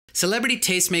Celebrity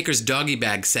Tastemakers Doggy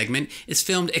Bag segment is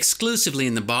filmed exclusively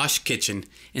in the Bosch kitchen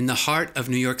in the heart of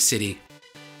New York City.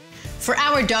 For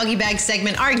our Doggy Bag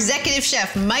segment, our executive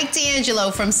chef, Mike D'Angelo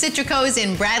from Citrico's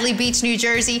in Bradley Beach, New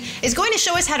Jersey, is going to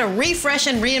show us how to refresh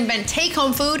and reinvent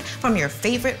take-home food from your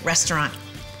favorite restaurant.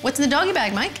 What's in the doggy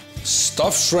bag, Mike?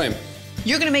 Stuffed shrimp.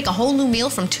 You're gonna make a whole new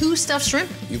meal from 2 stuffed shrimp?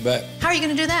 You bet. How are you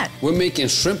gonna do that? We're making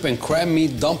shrimp and crab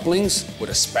meat dumplings with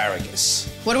asparagus.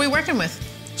 What are we working with?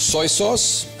 Soy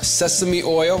sauce, sesame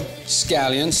oil,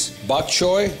 scallions, bok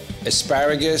choy,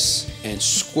 asparagus, and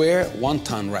square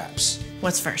wonton wraps.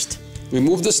 What's first?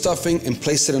 Remove the stuffing and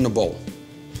place it in a bowl.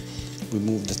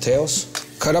 Remove the tails.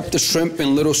 Cut up the shrimp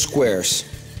in little squares.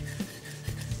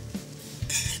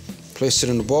 Place it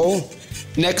in the bowl.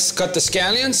 Next, cut the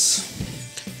scallions.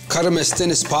 Cut them as thin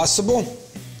as possible.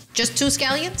 Just 2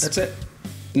 scallions? That's it.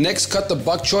 Next, cut the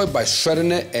bok choy by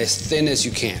shredding it as thin as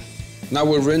you can. Now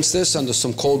we'll rinse this under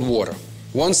some cold water.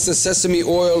 Once the sesame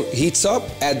oil heats up,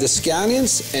 add the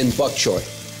scallions and bok choy.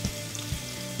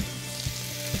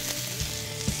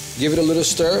 Give it a little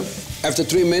stir. After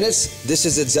 3 minutes, this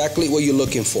is exactly what you're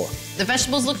looking for. The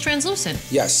vegetables look translucent.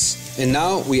 Yes. And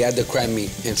now we add the crab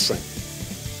meat and shrimp.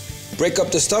 Break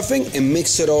up the stuffing and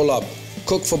mix it all up.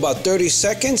 Cook for about 30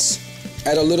 seconds.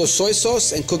 Add a little soy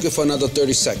sauce and cook it for another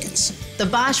 30 seconds. The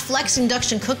Bosch Flex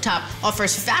Induction Cooktop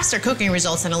offers faster cooking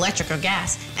results than electric or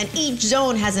gas, and each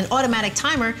zone has an automatic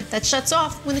timer that shuts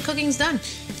off when the cooking's done.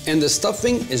 And the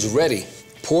stuffing is ready.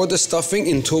 Pour the stuffing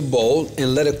into a bowl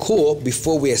and let it cool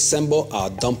before we assemble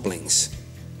our dumplings.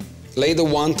 Lay the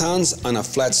wontons on a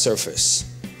flat surface.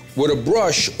 With a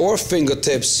brush or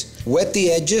fingertips, wet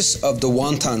the edges of the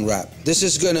wonton wrap. This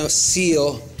is gonna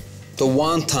seal the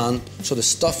wonton so the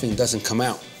stuffing doesn't come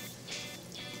out.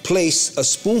 Place a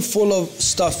spoonful of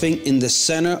stuffing in the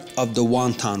center of the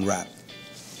wonton wrap.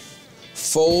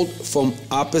 Fold from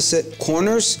opposite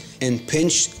corners and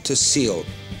pinch to seal.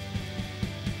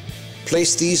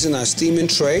 Place these in our steaming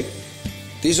tray.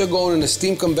 These are going in a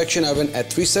steam convection oven at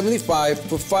 375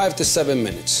 for 5 to 7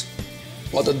 minutes.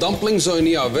 While the dumplings are in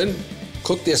the oven,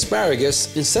 cook the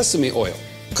asparagus in sesame oil.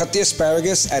 Cut the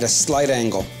asparagus at a slight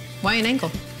angle. Why an angle?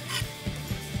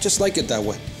 Just like it that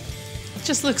way. It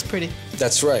just looks pretty.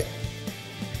 That's right.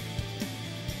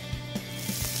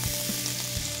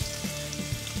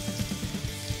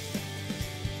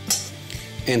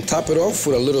 And top it off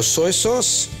with a little soy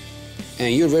sauce,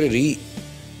 and you're ready to eat.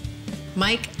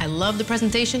 Mike, I love the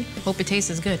presentation. Hope it tastes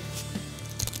as good.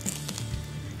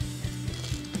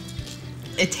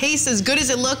 It tastes as good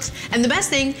as it looks, and the best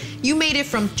thing, you made it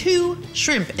from 2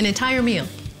 shrimp, an entire meal.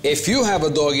 If you have a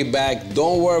doggy bag,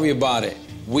 don't worry about it.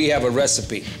 We have a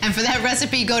recipe. And for that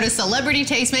recipe, go to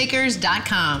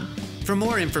celebritytastemakers.com. For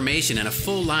more information and a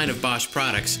full line of Bosch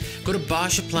products, go to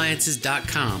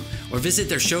BoschAppliances.com or visit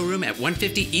their showroom at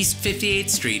 150 East 58th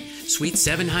Street, Suite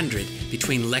 700,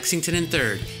 between Lexington and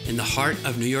 3rd, in the heart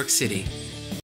of New York City.